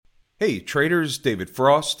Hey traders, David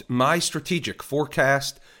Frost, my strategic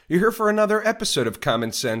forecast. You're here for another episode of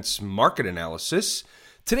Common Sense Market Analysis.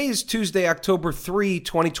 Today is Tuesday, October 3,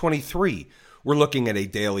 2023. We're looking at a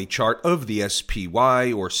daily chart of the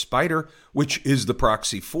SPY or SPDR, which is the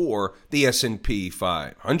proxy for the S&P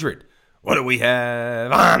 500. What do we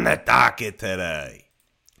have on the docket today?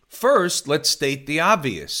 First, let's state the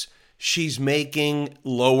obvious. She's making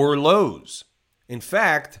lower lows. In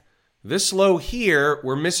fact, this low here,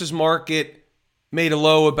 where Mrs. Market made a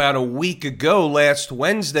low about a week ago last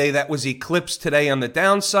Wednesday, that was eclipsed today on the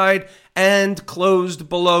downside and closed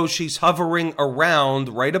below. She's hovering around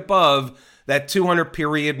right above that 200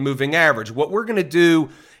 period moving average. What we're going to do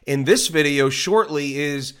in this video shortly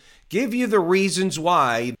is give you the reasons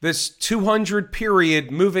why this 200 period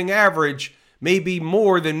moving average may be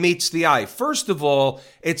more than meets the eye. First of all,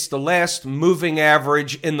 it's the last moving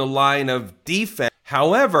average in the line of defense.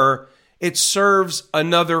 However, it serves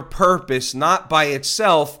another purpose, not by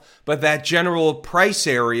itself, but that general price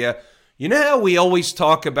area. You know how we always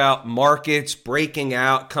talk about markets breaking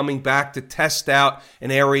out, coming back to test out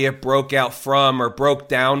an area it broke out from or broke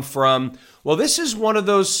down from? Well, this is one of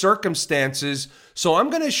those circumstances, so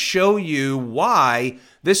I'm going to show you why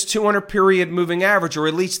this 200 period moving average, or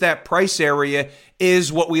at least that price area,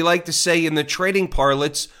 is what we like to say in the trading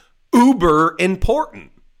parlance, uber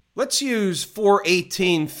important. Let's use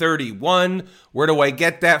 418.31. Where do I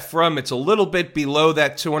get that from? It's a little bit below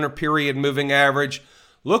that 200 period moving average.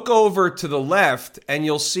 Look over to the left and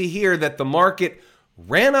you'll see here that the market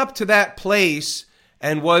ran up to that place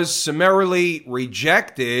and was summarily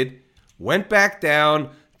rejected, went back down,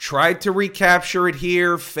 tried to recapture it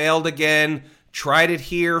here, failed again, tried it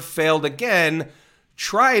here, failed again,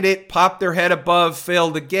 tried it, popped their head above,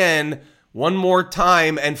 failed again, one more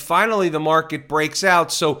time, and finally the market breaks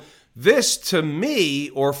out. So this, to me,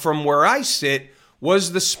 or from where I sit,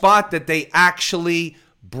 was the spot that they actually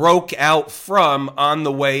broke out from on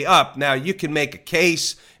the way up. Now, you can make a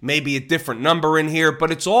case, maybe a different number in here,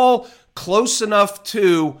 but it's all close enough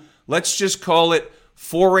to, let's just call it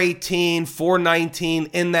 418, 419,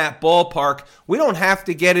 in that ballpark. We don't have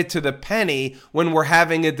to get it to the penny when we're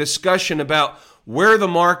having a discussion about where the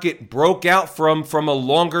market broke out from a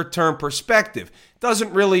longer term perspective.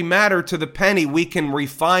 Doesn't really matter to the penny. We can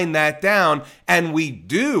refine that down, and we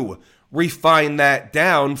do refine that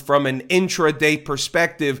down from an intraday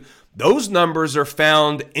perspective. Those numbers are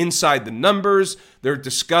found inside the numbers. They're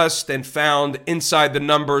discussed and found inside the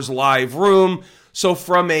numbers live room. So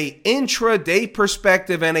from a intraday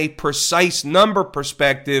perspective and a precise number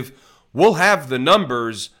perspective, we'll have the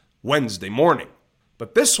numbers Wednesday morning.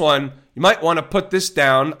 But this one, you might want to put this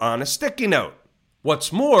down on a sticky note.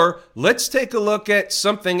 What's more, let's take a look at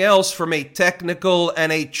something else from a technical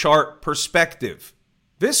and a chart perspective.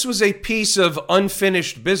 This was a piece of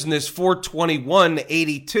unfinished business,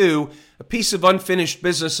 421.82, a piece of unfinished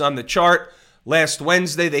business on the chart. Last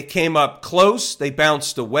Wednesday, they came up close. They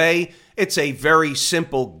bounced away. It's a very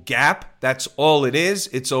simple gap. That's all it is.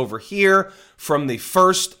 It's over here from the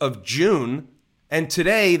 1st of June. And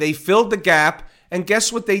today, they filled the gap. And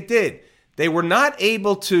guess what they did? They were not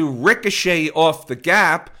able to ricochet off the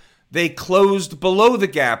gap. They closed below the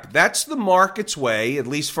gap. That's the market's way, at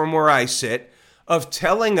least from where I sit, of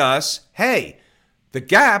telling us, hey, the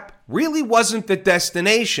gap really wasn't the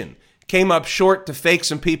destination. Came up short to fake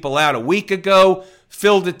some people out a week ago,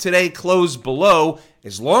 filled it today, closed below.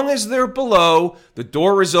 As long as they're below, the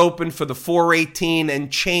door is open for the 418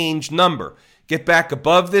 and change number. Get back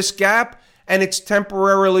above this gap, and it's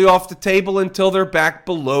temporarily off the table until they're back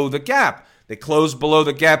below the gap. They closed below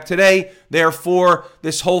the gap today. Therefore,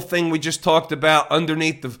 this whole thing we just talked about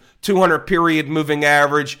underneath the 200 period moving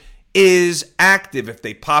average is active. If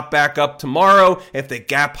they pop back up tomorrow, if they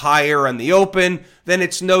gap higher on the open, then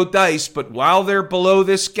it's no dice. But while they're below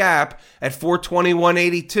this gap at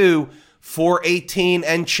 421.82, 418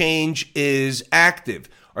 and change is active.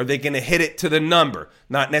 Are they going to hit it to the number?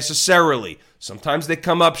 Not necessarily. Sometimes they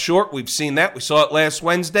come up short. We've seen that. We saw it last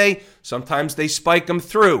Wednesday. Sometimes they spike them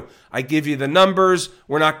through. I give you the numbers.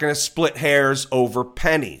 We're not going to split hairs over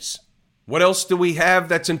pennies. What else do we have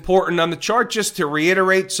that's important on the chart? Just to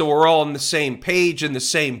reiterate, so we're all on the same page in the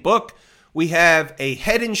same book, we have a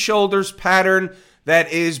head and shoulders pattern that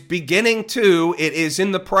is beginning to, it is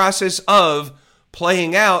in the process of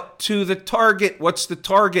playing out to the target. What's the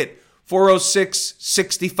target?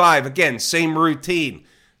 406.65. Again, same routine.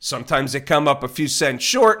 Sometimes they come up a few cents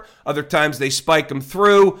short. Other times they spike them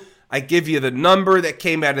through. I give you the number that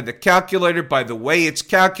came out of the calculator by the way it's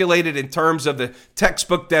calculated in terms of the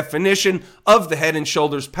textbook definition of the head and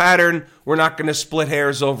shoulders pattern. We're not going to split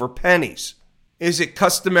hairs over pennies. is it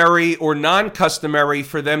customary or non-customary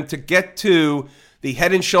for them to get to the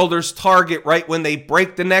Head and Shoulders target right when they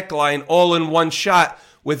break the neckline all in one shot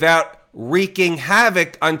without wreaking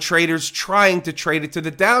havoc on traders trying to trade it to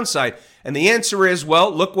the downside? And the answer is,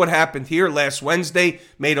 well, look what happened here. Last Wednesday,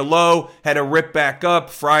 made a low, had a rip back up.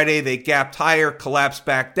 Friday, they gapped higher, collapsed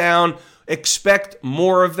back down. Expect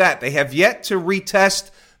more of that. They have yet to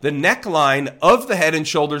retest the neckline of the Head and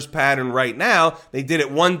Shoulders pattern right now. They did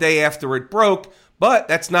it one day after it broke, but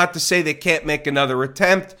that's not to say they can't make another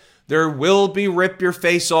attempt. There will be rip your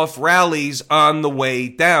face off rallies on the way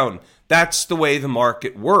down. That's the way the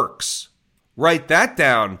market works. Write that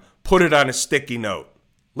down. Put it on a sticky note.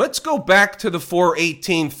 Let's go back to the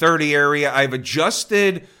 418.30 area. I've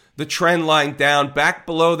adjusted the trend line down back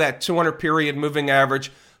below that 200 period moving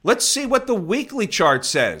average. Let's see what the weekly chart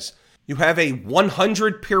says. You have a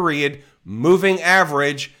 100 period moving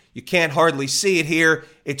average. You can't hardly see it here.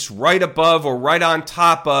 It's right above or right on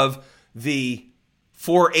top of the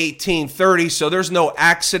 418.30, so there's no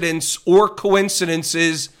accidents or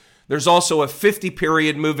coincidences. There's also a 50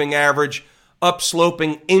 period moving average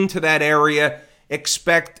upsloping into that area.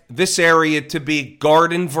 Expect this area to be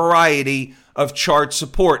garden variety of chart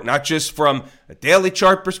support, not just from a daily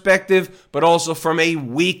chart perspective, but also from a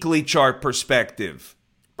weekly chart perspective.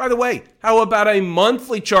 By the way, how about a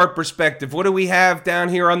monthly chart perspective? What do we have down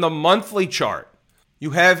here on the monthly chart? You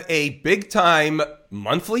have a big time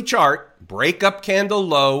monthly chart, breakup candle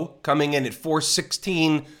low coming in at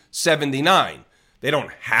 416.79. They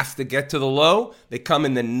don't have to get to the low. They come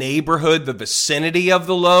in the neighborhood, the vicinity of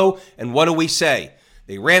the low. And what do we say?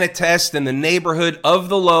 They ran a test in the neighborhood of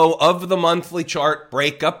the low of the monthly chart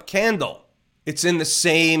breakup candle. It's in the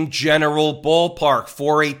same general ballpark,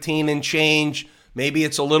 418 and change. Maybe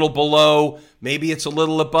it's a little below, maybe it's a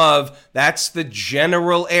little above. That's the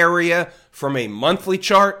general area from a monthly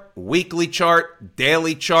chart, weekly chart,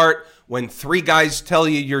 daily chart. When three guys tell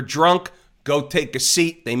you you're drunk, go take a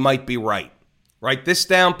seat. They might be right. Write this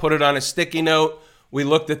down, put it on a sticky note. We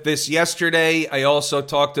looked at this yesterday. I also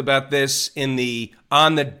talked about this in the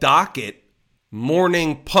On the Docket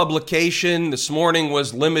morning publication. This morning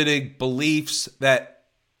was limited beliefs that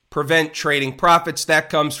prevent trading profits. That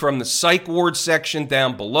comes from the psych ward section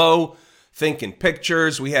down below. Think in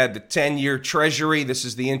pictures. We had the 10-year treasury. This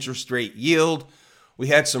is the interest rate yield. We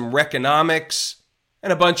had some Reconomics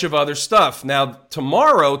and a bunch of other stuff. Now,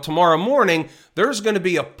 tomorrow morning, there's going to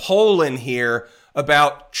be a poll in here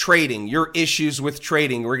about trading, your issues with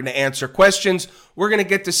trading. We're going to answer questions. We're going to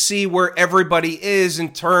get to see where everybody is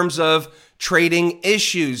in terms of trading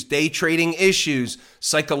issues, day trading issues,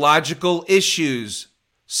 psychological issues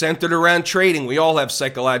centered around trading. We all have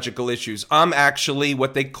psychological issues. I'm actually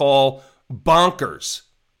what they call bonkers.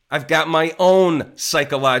 I've got my own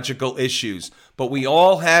psychological issues, but we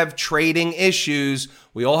all have trading issues.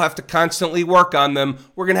 We all have to constantly work on them.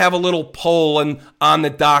 We're going to have a little poll on the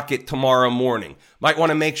docket tomorrow morning. Might want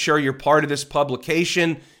to make sure you're part of this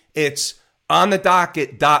publication. It's on the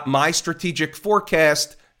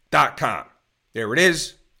docket.mystrategicforecast.com. There it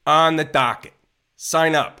is, on the docket.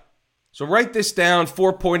 Sign up. So write this down,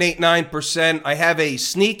 4.89%. I have a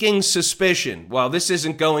sneaking suspicion, while this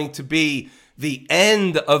isn't going to be the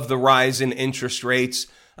end of the rise in interest rates,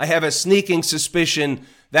 I have a sneaking suspicion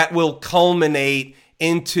that will culminate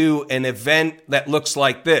into an event that looks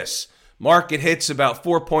like this. Market hits about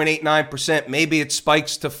 4.89%. Maybe it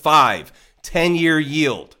spikes to 5. 10-year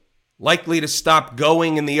yield. Likely to stop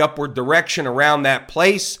going in the upward direction around that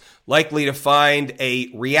place. Likely to find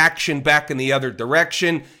a reaction back in the other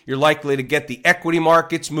direction. You're likely to get the equity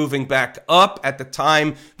markets moving back up at the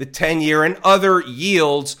time the 10-year and other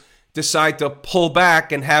yields decide to pull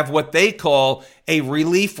back and have what they call a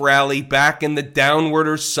relief rally back in the downward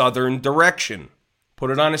or southern direction. Put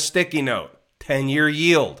it on a sticky note. 10-year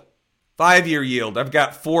yield. 5-year yield, I've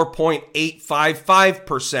got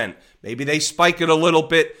 4.855%. Maybe they spike it a little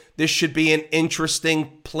bit. This should be an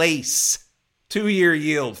interesting place. 2-year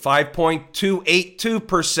yield,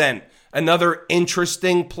 5.282%. Another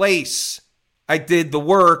interesting place. I did the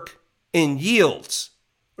work in yields.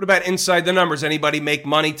 What about inside the numbers? Anybody make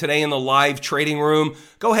money today in the live trading room?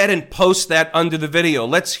 Go ahead and post that under the video.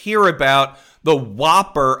 Let's hear about the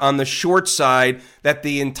whopper on the short side that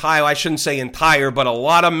the entire, I shouldn't say entire, but a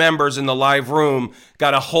lot of members in the live room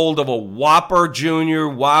got a hold of a whopper, junior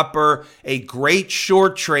whopper, a great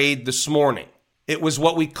short trade this morning. It was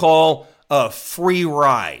what we call a free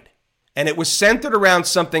ride. And it was centered around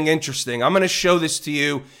something interesting. I'm going to show this to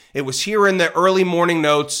you. It was here in the early morning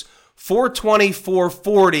notes.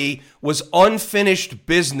 424.40 was unfinished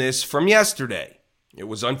business from yesterday. It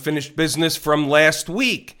was unfinished business from last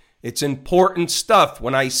week. It's important stuff.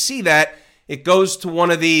 When I see that, It goes to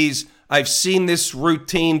one of these, I've seen this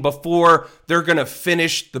routine before. They're going to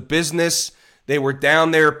finish the business. They were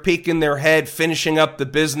down there peeking their head, finishing up the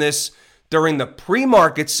business. During the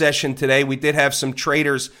pre-market session today, we did have some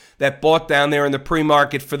traders that bought down there in the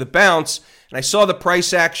pre-market for the bounce. And I saw the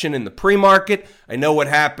price action in the pre-market. I know what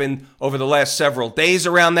happened over the last several days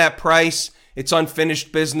around that price. It's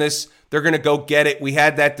unfinished business. They're going to go get it. We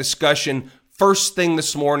had that discussion first thing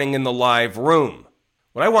this morning in the live room.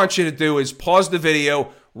 What I want you to do is pause the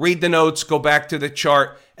video, read the notes, go back to the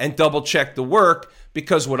chart, and double check the work,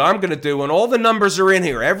 because what I'm going to do, and all the numbers are in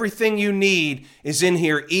here, everything you need is in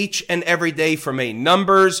here each and every day from a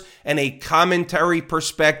numbers and a commentary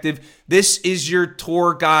perspective. This is your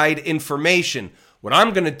tour guide information. What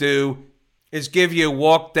I'm going to do is give you a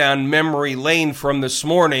walk down memory lane from this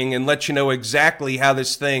morning and let you know exactly how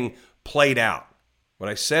this thing played out. What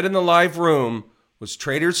I said in the live room was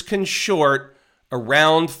traders can short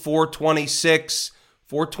around 426.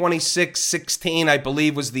 426.16, I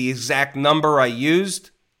believe, was the exact number I used.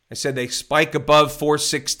 I said they spike above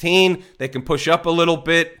 416. They can push up a little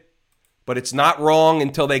bit, but it's not wrong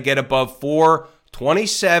until they get above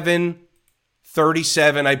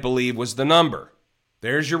 427.37, I believe, was the number.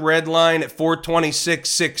 There's your red line at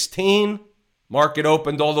 426.16. Market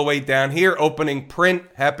opened all the way down here. Opening print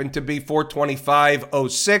happened to be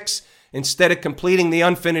 425.06. Instead of completing the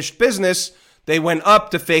unfinished business, they went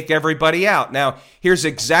up to fake everybody out. Now, here's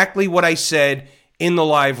exactly what I said in the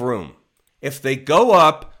live room. If they go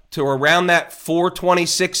up to around that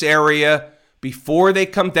 426 area before they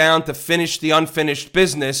come down to finish the unfinished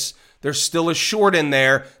business, there's still a short in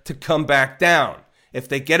there to come back down. If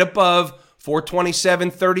they get above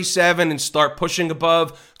 427.37 and start pushing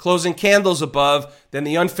above, closing candles above, then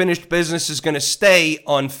the unfinished business is going to stay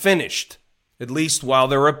unfinished, at least while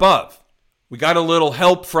they're above. We got a little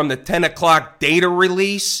help from the 10 o'clock data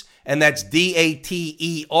release, and that's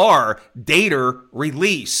DATER, data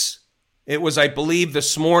release. It was, I believe,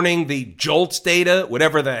 this morning, the JOLTS data,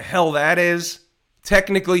 whatever the hell that is.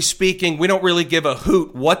 Technically speaking, we don't really give a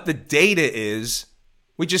hoot what the data is.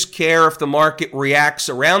 We just care if the market reacts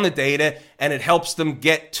around the data and it helps them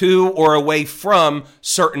get to or away from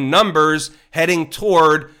certain numbers heading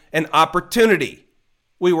toward an opportunity.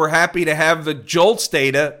 We were happy to have the JOLTS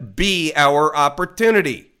data be our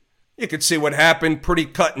opportunity. You could see what happened, pretty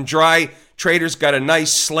cut and dry. Traders got a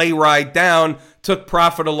nice sleigh ride down, took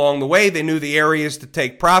profit along the way. They knew the areas to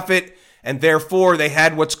take profit, and therefore they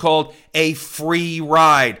had what's called a free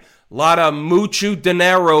ride. A lot of mucho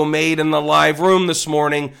dinero made in the live room this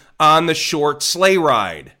morning on the short sleigh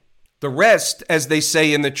ride. The rest, as they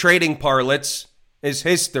say in the trading parlance, is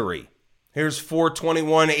history. Here's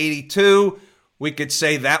 421.82. We could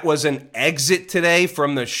say that was an exit today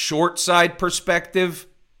from the short side perspective.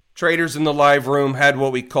 Traders in the live room had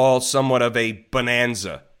what we call somewhat of a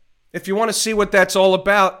bonanza. If you want to see what that's all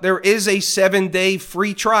about, there is a 7-day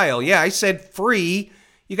free trial. Yeah, I said free.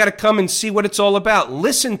 You got to come and see what it's all about.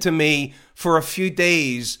 Listen to me for a few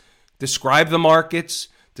days. Describe the markets,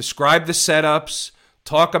 describe the setups,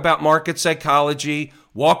 talk about market psychology,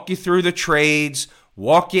 walk you through the trades,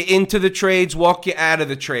 walk you into the trades, walk you out of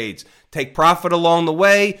the trades. Take profit along the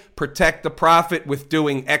way, protect the profit with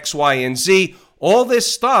doing X, Y, and Z. All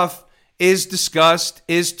this stuff is discussed,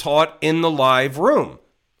 is taught in the live room.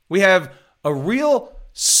 We have a real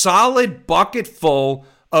solid bucket full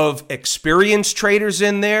of experienced traders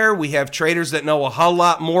in there. We have traders that know a whole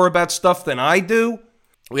lot more about stuff than I do.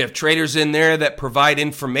 We have traders in there that provide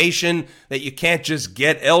information that you can't just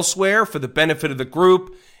get elsewhere for the benefit of the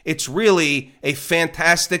group. It's really a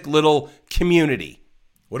fantastic little community.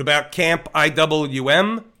 What about Camp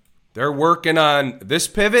IWM? They're working on this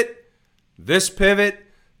pivot, this pivot.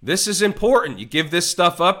 This is important. You give this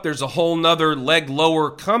stuff up, there's a whole nother leg lower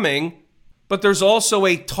coming. But there's also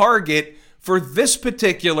a target for this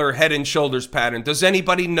particular head and shoulders pattern. Does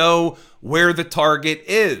anybody know where the target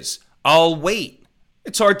is? I'll wait.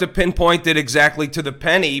 It's hard to pinpoint it exactly to the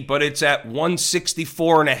penny, but it's at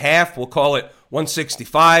 164.5. We'll call it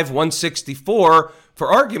 165, 164 for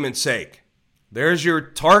argument's sake. There's your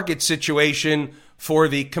target situation for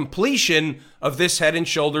the completion of this head and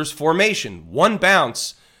shoulders formation. One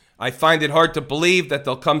bounce. I find it hard to believe that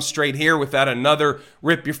they'll come straight here without another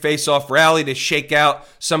rip your face off rally to shake out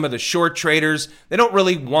some of the short traders. They don't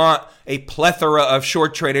really want a plethora of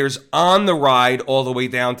short traders on the ride all the way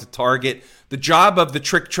down to target. The job of the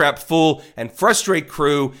Trick Trap Fool and Frustrate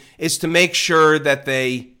crew is to make sure that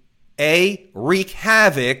they, A, wreak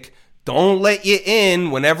havoc, don't let you in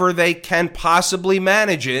whenever they can possibly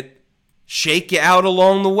manage it, shake you out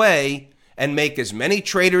along the way, and make as many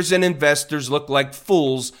traders and investors look like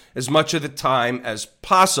fools as much of the time as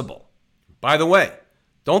possible. By the way,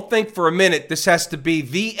 don't think for a minute this has to be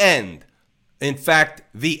the end. In fact,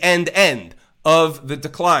 the end of the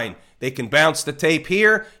decline. They can bounce the tape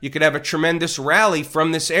here. You could have a tremendous rally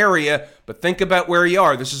from this area, but think about where you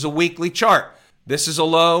are. This is a weekly chart. This is a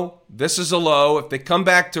low. This is a low. If they come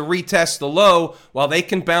back to retest the low, well, they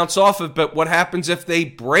can bounce off of it. But what happens if they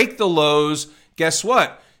break the lows? Guess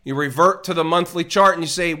what? You revert to the monthly chart and you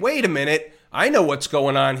say, wait a minute, I know what's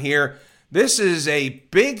going on here. This is a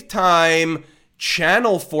big time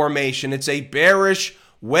channel formation. It's a bearish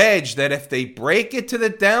wedge that if they break it to the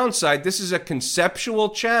downside, this is a conceptual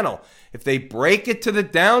channel. If they break it to the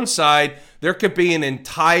downside, there could be an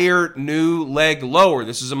entire new leg lower.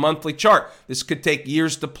 This is a monthly chart. This could take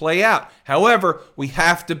years to play out. However, we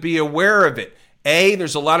have to be aware of it. A,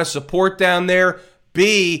 there's a lot of support down there.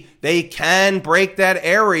 B, they can break that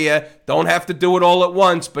area. Don't have to do it all at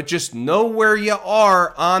once, but just know where you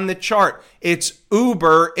are on the chart. It's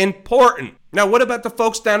uber important. Now, what about the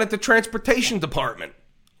folks down at the transportation department?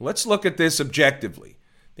 Let's look at this objectively.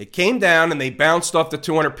 They came down and they bounced off the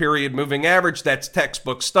 200 period moving average. That's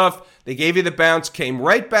textbook stuff. They gave you the bounce, came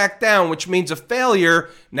right back down, which means a failure.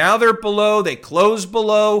 Now they're below. They close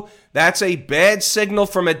below. That's a bad signal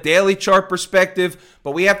from a daily chart perspective,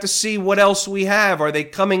 but we have to see what else we have. Are they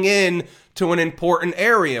coming in to an important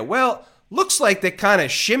area? Well, looks like they kind of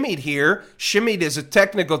shimmied here. Shimmied is a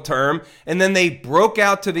technical term, and then they broke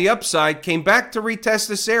out to the upside, came back to retest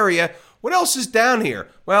this area. What else is down here?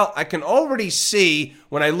 Well, I can already see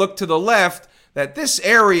when I look to the left that this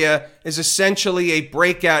area is essentially a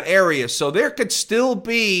breakout area. So there could still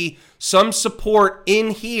be some support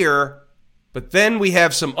in here, but then we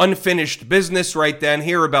have some unfinished business right down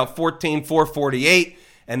here about 14,448,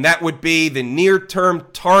 and that would be the near-term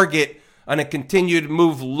target on a continued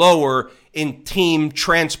move lower in team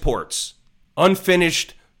transports.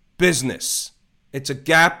 Unfinished business. It's a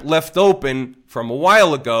gap left open from a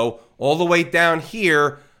while ago all the way down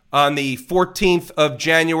here on the 14th of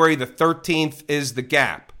January. The 13th is the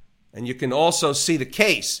gap. And you can also see the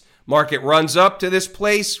case. Market runs up to this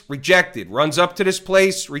place, rejected. Runs up to this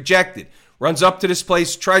place, rejected. Runs up to this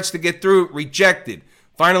place, tries to get through, rejected.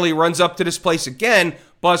 Finally runs up to this place again,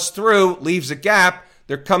 busts through, leaves a gap.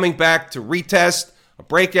 They're coming back to retest, a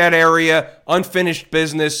breakout area, unfinished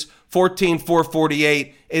business.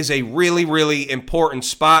 14,448 is a really, really important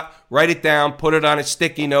spot. Write it down, put it on a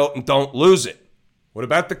sticky note, and don't lose it. What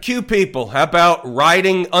about the Q people? How about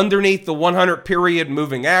riding underneath the 100 period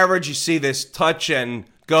moving average? You see this touch and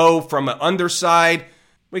go from an underside.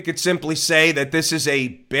 We could simply say that this is a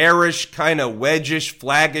bearish, kind of wedgish,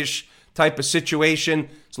 flaggish type of situation.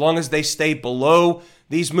 As long as they stay below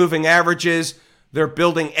these moving averages, they're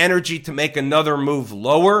building energy to make another move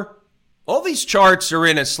lower. All these charts are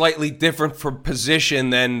in a slightly different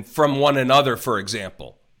position than from one another, for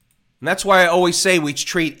example. And that's why I always say we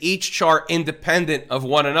treat each chart independent of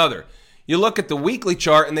one another. You look at the weekly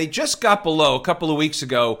chart, and they just got below, a couple of weeks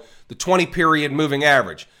ago, the 20-period moving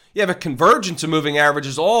average. You have a convergence of moving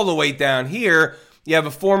averages all the way down here. You have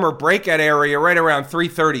a former breakout area right around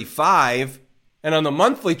 335. And on the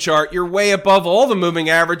monthly chart, you're way above all the moving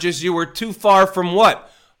averages. You were too far from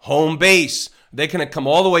what? Home base. They're going to come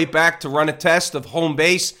all the way back to run a test of home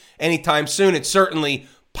base anytime soon. It's certainly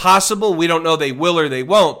possible. We don't know they will or they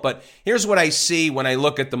won't, but here's what I see when I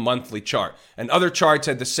look at the monthly chart. And other charts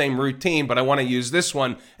had the same routine, but I want to use this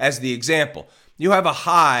one as the example. You have a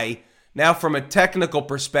high. Now, from a technical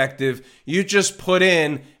perspective, you just put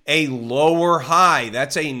in a lower high.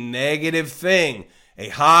 That's a negative thing. A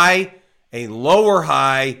high, a lower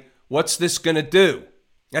high. What's this going to do?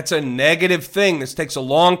 That's a negative thing. This takes a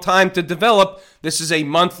long time to develop. This is a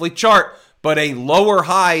monthly chart, but a lower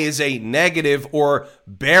high is a negative or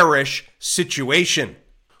bearish situation.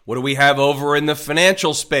 What do we have over in the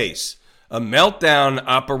financial space? A meltdown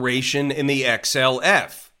operation in the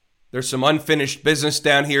XLF. There's some unfinished business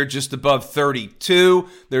down here just above 32.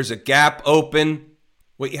 There's a gap open.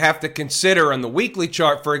 What you have to consider on the weekly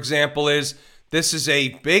chart, for example, is this is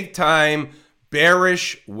a big time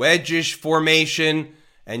bearish wedgish formation.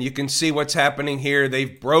 And you can see what's happening here.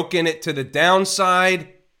 They've broken it to the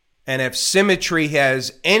downside. And if symmetry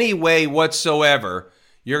has any way whatsoever,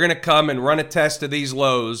 you're going to come and run a test of these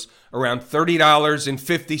lows around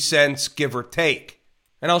 $30.50, give or take.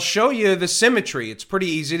 And I'll show you the symmetry. It's pretty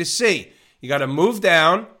easy to see. You got to move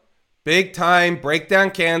down, big time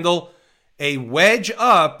breakdown candle, a wedge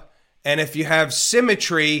up, and if you have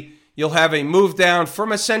symmetry, you'll have a move down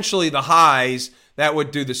from essentially the highs. That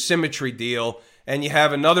would do the symmetry deal. And you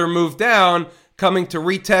have another move down coming to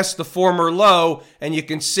retest the former low, and you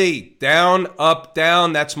can see down, up,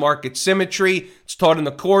 down. That's market symmetry. It's taught in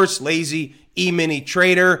the course, Lazy E-mini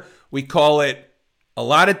trader. We call it a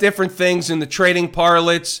lot of different things in the trading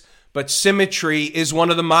parlance, but symmetry is one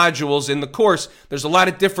of the modules in the course. There's a lot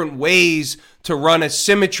of different ways to run a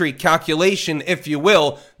symmetry calculation, if you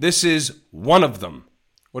will. This is one of them.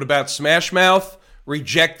 What about Smashmouth?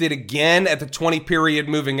 Rejected again at the 20-period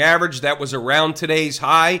moving average. That was around today's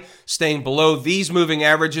high, staying below these moving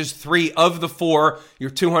averages, 3 of the 4.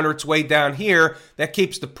 Your 200's way down here. That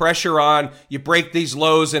keeps the pressure on. You break these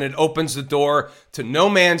lows and it opens the door to no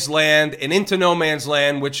man's land and into no man's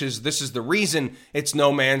land, this is the reason it's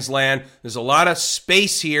no man's land. There's a lot of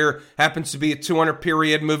space here. Happens to be a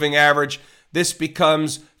 200-period moving average. This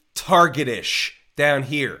becomes target-ish down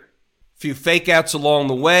here. Few fake outs along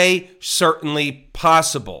the way, certainly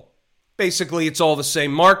possible. Basically, it's all the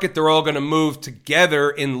same market. They're all going to move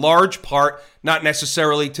together in large part, not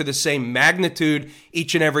necessarily to the same magnitude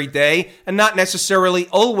each and every day, and not necessarily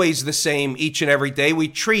always the same each and every day. We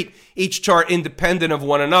treat each chart independent of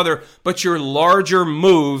one another, but your larger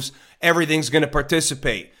moves, everything's going to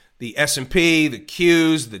participate. The S&P, the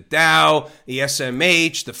Qs, the Dow, the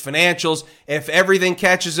SMH, the financials. If everything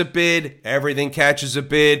catches a bid, everything catches a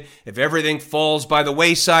bid. If everything falls by the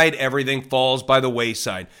wayside, everything falls by the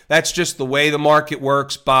wayside. That's just the way the market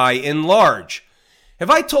works by and large.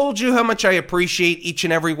 Have I told you how much I appreciate each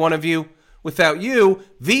and every one of you? Without you,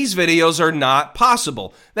 these videos are not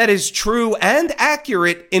possible. That is true and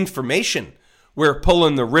accurate information. We're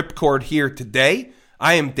pulling the ripcord here today.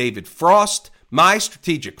 I am David Frost. My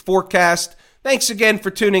Strategic Forecast. Thanks again for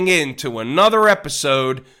tuning in to another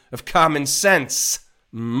episode of Common Sense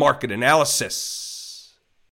Market Analysis.